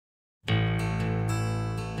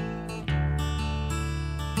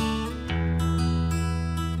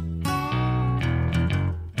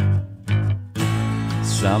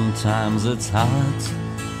Sometimes it's hard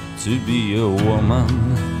to be a woman,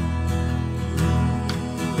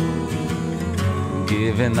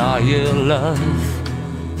 giving all your love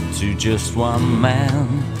to just one man.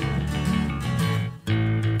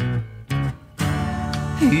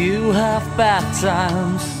 You have bad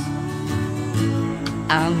times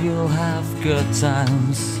and you'll have good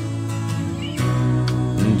times,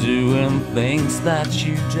 doing things that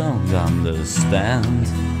you don't understand.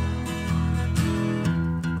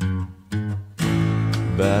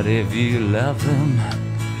 But if you love him,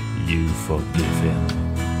 you forgive him,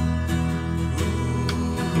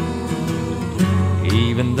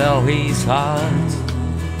 even though he's hard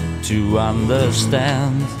to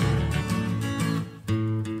understand.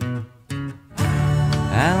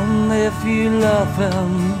 And if you love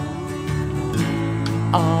him,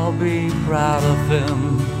 I'll be proud of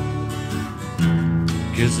him,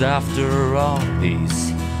 'cause after all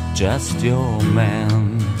he's just your man.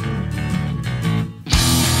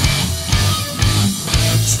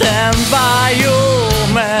 Stand by your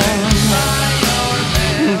man,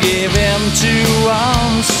 give him 2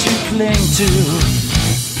 arms to cling to,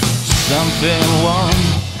 something warm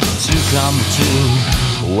to come to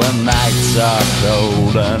when nights are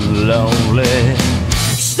cold and lonely.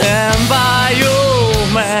 Stand by your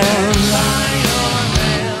man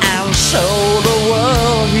and show the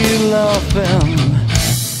world you love him.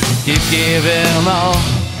 Keep giving all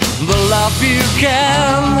the love you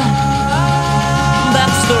can.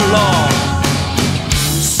 That's the law.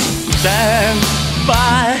 Stand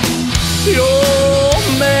by your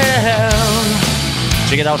man.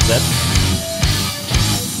 Check it out, Seth.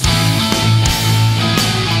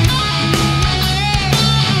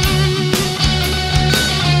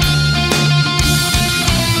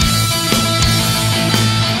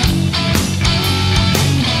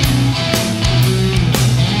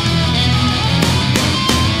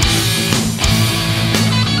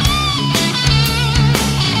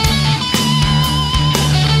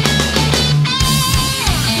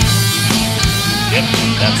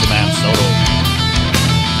 That's a man's solo.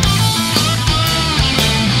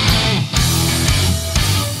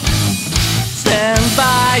 Stand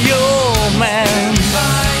by your man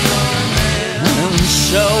and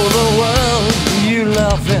show the world you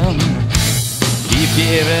love him. Keep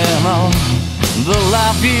giving all the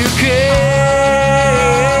love you can.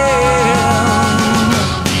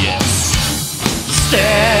 Yes.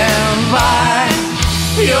 Stand by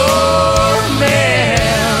your man.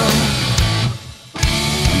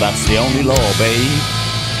 That's the only law, babe.